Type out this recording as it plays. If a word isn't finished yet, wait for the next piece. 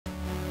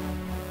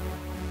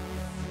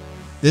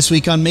This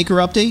week on Maker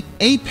Update,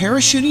 a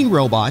parachuting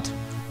robot,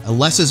 a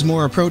less is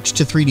more approach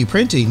to 3D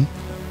printing,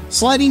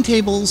 sliding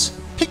tables,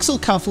 pixel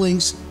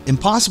cufflinks,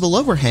 impossible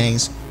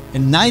overhangs,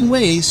 and 9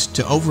 ways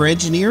to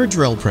over-engineer a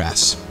drill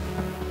press.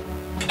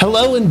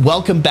 Hello and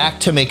welcome back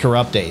to Maker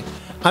Update.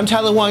 I'm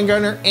Tyler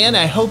Weingartner and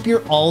I hope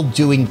you're all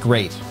doing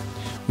great.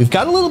 We've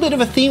got a little bit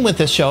of a theme with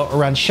this show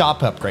around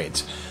shop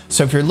upgrades.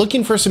 So if you're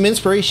looking for some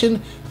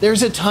inspiration,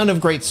 there's a ton of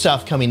great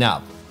stuff coming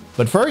up.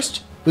 But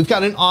first, we've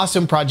got an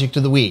awesome project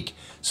of the week.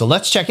 So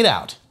let's check it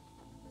out.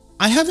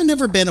 I haven't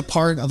ever been a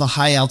part of a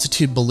high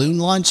altitude balloon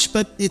launch,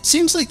 but it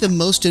seems like the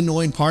most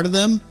annoying part of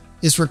them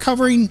is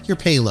recovering your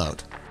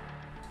payload.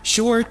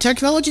 Sure,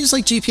 technologies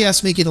like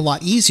GPS make it a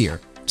lot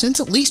easier, since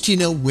at least you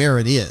know where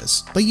it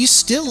is, but you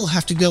still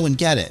have to go and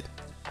get it.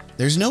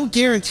 There's no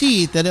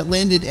guarantee that it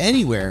landed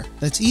anywhere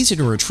that's easy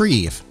to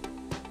retrieve.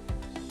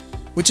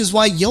 Which is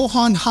why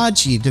Yohan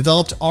Hadji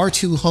developed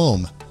R2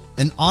 Home,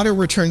 an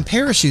auto-return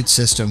parachute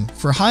system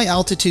for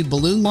high-altitude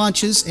balloon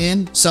launches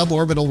and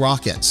suborbital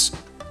rockets.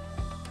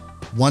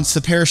 Once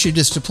the parachute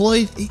is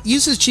deployed, it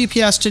uses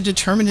GPS to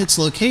determine its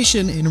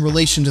location in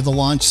relation to the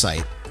launch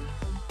site,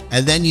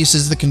 and then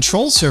uses the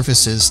control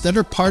surfaces that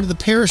are part of the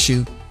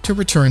parachute to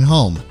return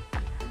home.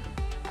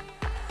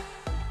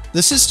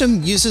 The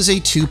system uses a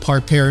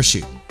 2-part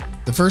parachute.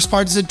 The first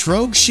part is a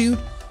drogue chute,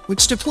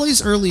 which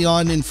deploys early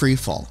on in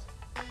freefall.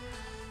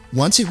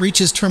 Once it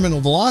reaches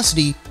terminal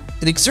velocity,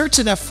 it exerts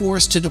enough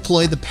force to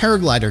deploy the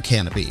paraglider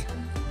canopy,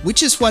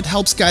 which is what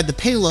helps guide the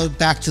payload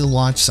back to the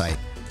launch site.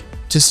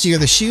 To steer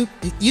the chute,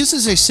 it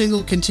uses a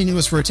single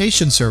continuous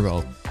rotation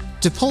servo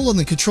to pull on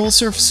the control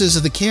surfaces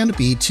of the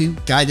canopy to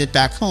guide it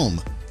back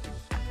home.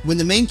 When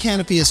the main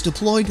canopy is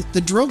deployed, the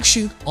drogue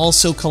chute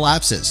also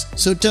collapses,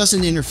 so it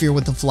doesn't interfere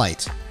with the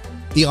flight.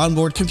 The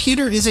onboard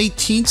computer is a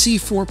Teensy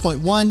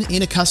 4.1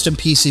 in a custom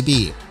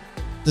PCB.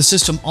 The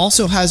system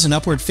also has an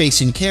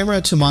upward-facing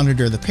camera to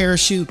monitor the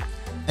parachute,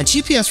 a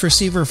GPS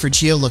receiver for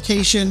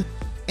geolocation,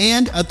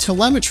 and a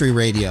telemetry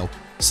radio,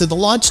 so the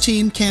launch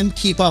team can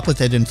keep up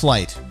with it in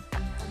flight.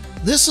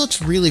 This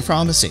looks really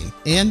promising,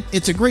 and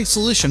it's a great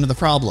solution to the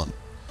problem.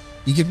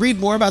 You can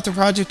read more about the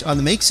project on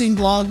the MakeScene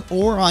blog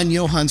or on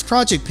Yohan's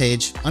project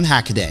page on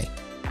Hackaday.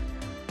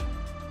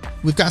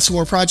 We've got some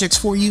more projects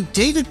for you.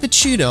 David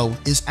Piccuito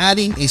is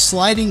adding a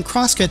sliding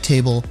crosscut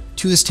table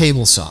to his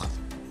table saw.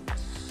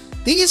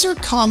 These are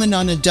common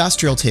on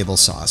industrial table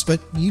saws, but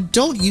you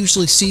don't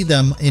usually see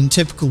them in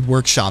typical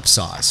workshop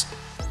saws.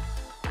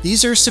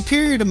 These are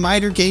superior to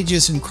miter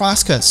gauges and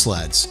crosscut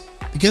sleds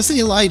because they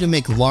allow you to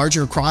make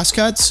larger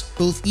crosscuts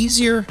both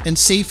easier and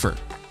safer,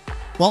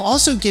 while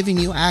also giving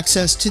you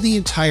access to the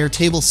entire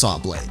table saw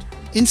blade,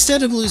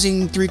 instead of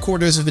losing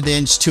 3/4 of an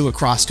inch to a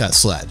crosscut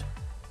sled.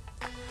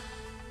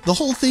 The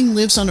whole thing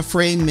lives on a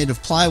frame made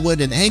of plywood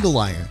and angle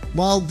iron,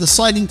 while the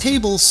sliding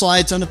table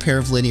slides on a pair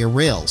of linear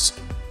rails.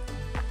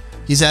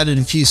 He's added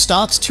a few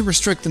stops to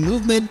restrict the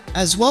movement,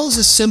 as well as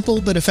a simple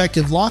but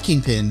effective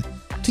locking pin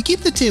to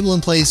keep the table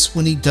in place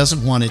when he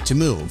doesn't want it to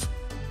move.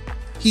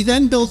 He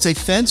then builds a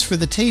fence for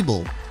the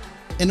table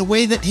in a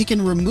way that he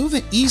can remove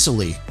it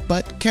easily,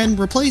 but can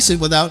replace it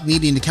without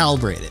needing to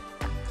calibrate it.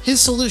 His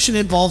solution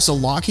involves a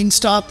locking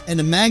stop and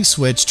a mag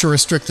switch to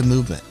restrict the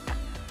movement.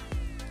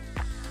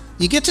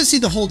 You get to see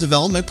the whole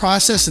development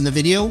process in the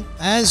video,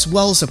 as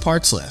well as a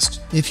parts list,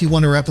 if you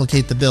want to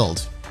replicate the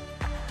build.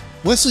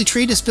 Wesley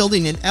is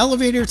building an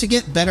elevator to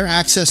get better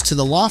access to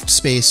the loft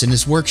space in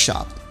his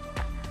workshop.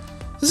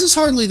 This is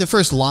hardly the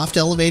first loft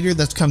elevator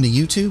that's come to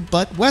YouTube,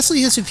 but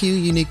Wesley has a few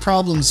unique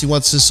problems he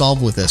wants to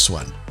solve with this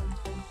one.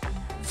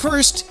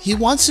 First, he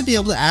wants to be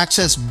able to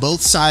access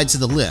both sides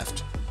of the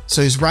lift,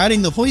 so he's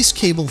routing the hoist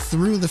cable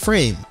through the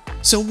frame,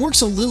 so it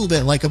works a little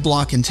bit like a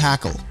block and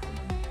tackle.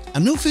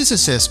 I'm no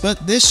physicist,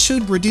 but this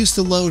should reduce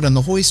the load on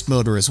the hoist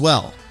motor as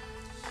well.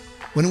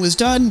 When it was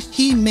done,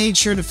 he made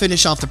sure to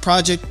finish off the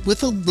project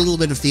with a little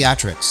bit of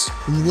theatrics.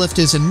 When the lift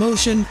is in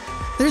motion,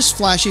 there's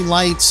flashing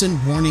lights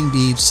and warning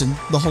beeps and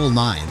the whole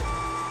 9.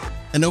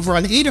 And over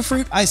on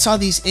Adafruit, I saw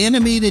these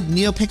animated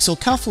Neopixel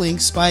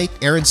cufflinks by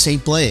Erin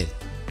St. Blaine.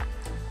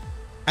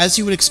 As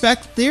you would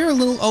expect, they're a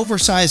little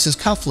oversized as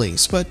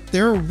cufflinks, but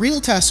they're a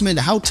real testament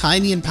to how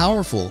tiny and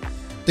powerful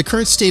the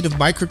current state of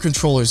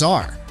microcontrollers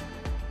are.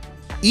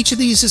 Each of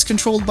these is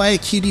controlled by a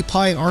QT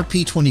Py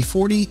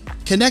RP2040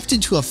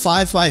 connected to a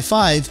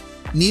 5x5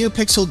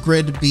 Neopixel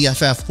Grid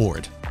BFF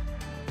board.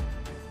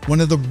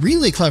 One of the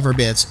really clever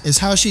bits is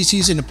how she's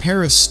using a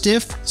pair of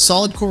stiff,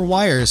 solid core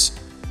wires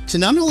to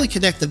not only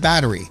connect the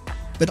battery,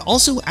 but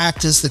also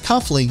act as the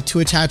cufflink to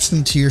attach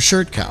them to your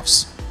shirt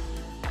cuffs.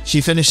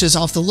 She finishes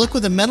off the look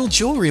with a metal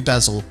jewelry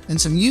bezel and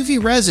some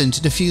UV resin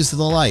to diffuse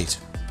the light.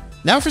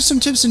 Now for some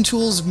tips and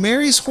tools.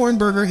 Marius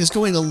Hornberger is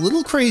going a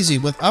little crazy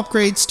with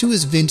upgrades to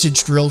his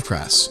vintage drill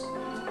press.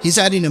 He's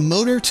adding a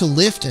motor to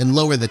lift and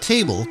lower the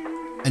table,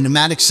 a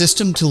pneumatic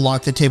system to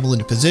lock the table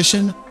into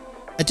position,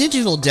 a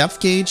digital depth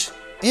gauge,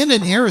 and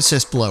an air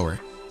assist blower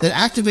that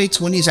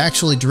activates when he's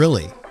actually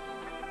drilling.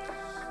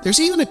 There's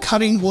even a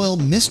cutting wheel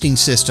misting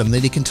system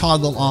that he can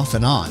toggle off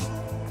and on.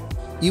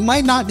 You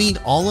might not need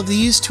all of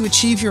these to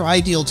achieve your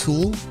ideal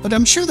tool, but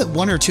I'm sure that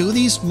one or two of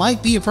these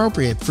might be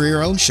appropriate for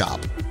your own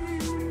shop.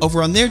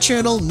 Over on their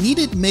channel,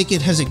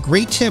 NeedItMakeIt has a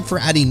great tip for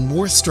adding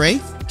more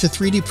strength to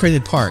 3D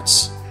printed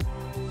parts.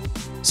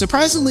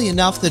 Surprisingly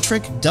enough, the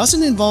trick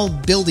doesn't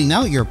involve building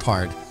out your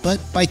part, but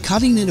by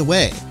cutting it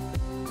away.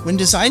 When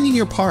designing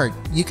your part,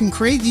 you can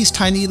create these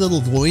tiny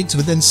little voids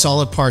within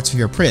solid parts of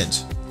your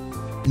print.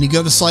 When you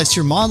go to slice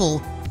your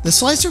model, the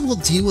slicer will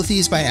deal with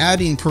these by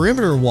adding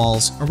perimeter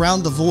walls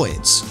around the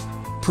voids.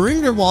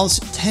 Perimeter walls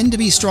tend to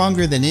be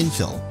stronger than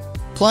infill.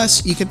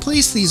 Plus, you can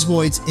place these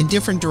voids in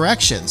different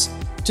directions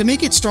to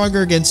make it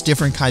stronger against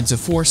different kinds of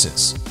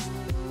forces.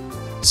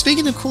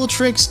 Speaking of cool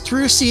tricks,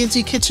 through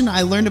CNC Kitchen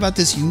I learned about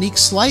this unique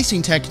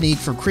slicing technique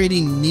for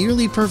creating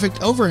nearly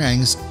perfect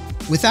overhangs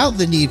without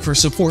the need for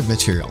support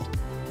material.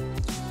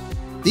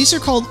 These are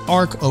called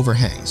arc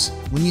overhangs.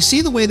 When you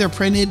see the way they're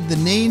printed, the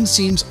name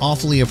seems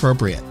awfully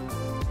appropriate.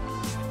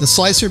 The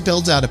slicer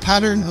builds out a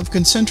pattern of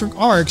concentric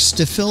arcs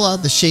to fill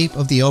out the shape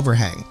of the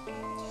overhang.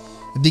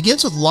 It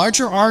begins with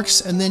larger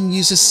arcs and then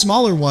uses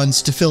smaller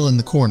ones to fill in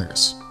the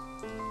corners.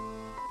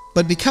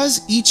 But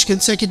because each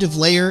consecutive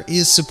layer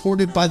is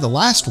supported by the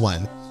last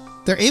one,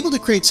 they're able to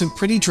create some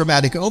pretty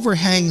dramatic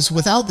overhangs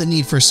without the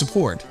need for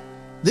support.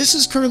 This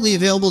is currently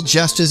available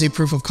just as a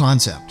proof of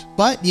concept,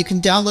 but you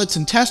can download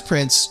some test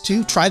prints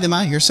to try them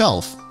out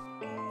yourself.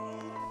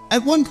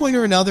 At one point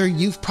or another,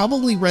 you've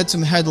probably read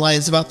some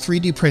headlines about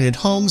 3D printed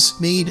homes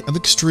made of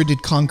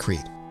extruded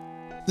concrete.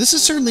 This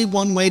is certainly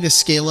one way to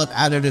scale up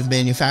additive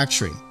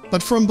manufacturing.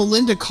 But from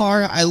Belinda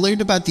Carr, I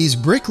learned about these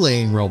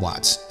bricklaying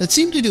robots that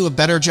seem to do a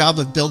better job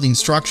of building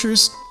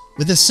structures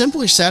with a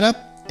simpler setup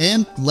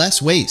and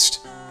less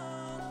waste.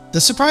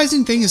 The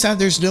surprising thing is that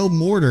there's no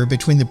mortar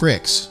between the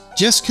bricks,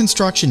 just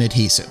construction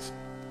adhesive.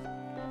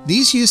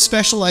 These use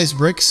specialized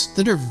bricks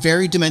that are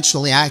very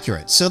dimensionally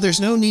accurate, so there's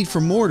no need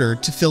for mortar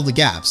to fill the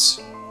gaps.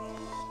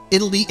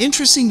 It'll be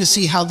interesting to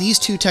see how these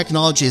two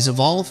technologies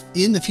evolve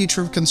in the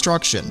future of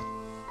construction.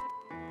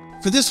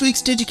 For this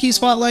week's Digi-Key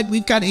Spotlight,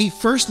 we've got a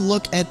first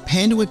look at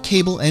Panduit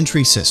cable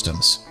entry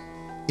systems.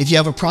 If you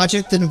have a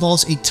project that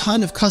involves a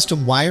ton of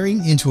custom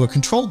wiring into a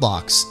control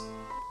box,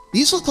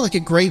 these look like a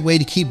great way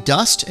to keep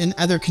dust and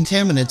other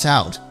contaminants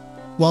out,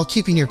 while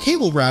keeping your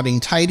cable routing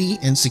tidy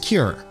and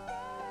secure.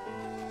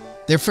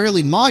 They're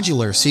fairly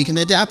modular, so you can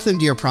adapt them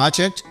to your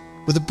project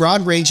with a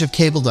broad range of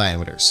cable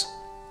diameters.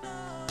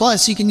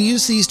 Plus, you can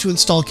use these to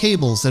install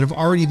cables that have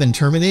already been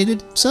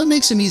terminated, so it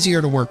makes them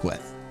easier to work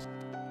with.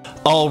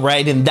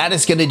 Alright, and that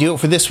is going to do it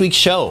for this week's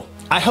show.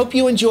 I hope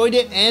you enjoyed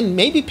it and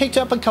maybe picked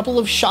up a couple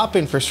of shop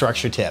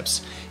infrastructure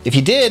tips. If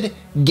you did,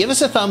 give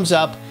us a thumbs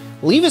up,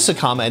 leave us a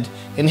comment,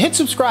 and hit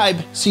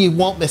subscribe so you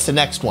won't miss the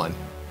next one.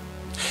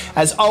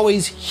 As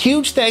always,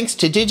 huge thanks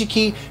to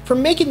Digikey for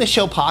making the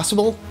show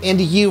possible and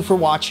to you for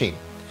watching.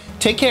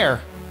 Take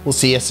care, we'll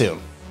see you soon.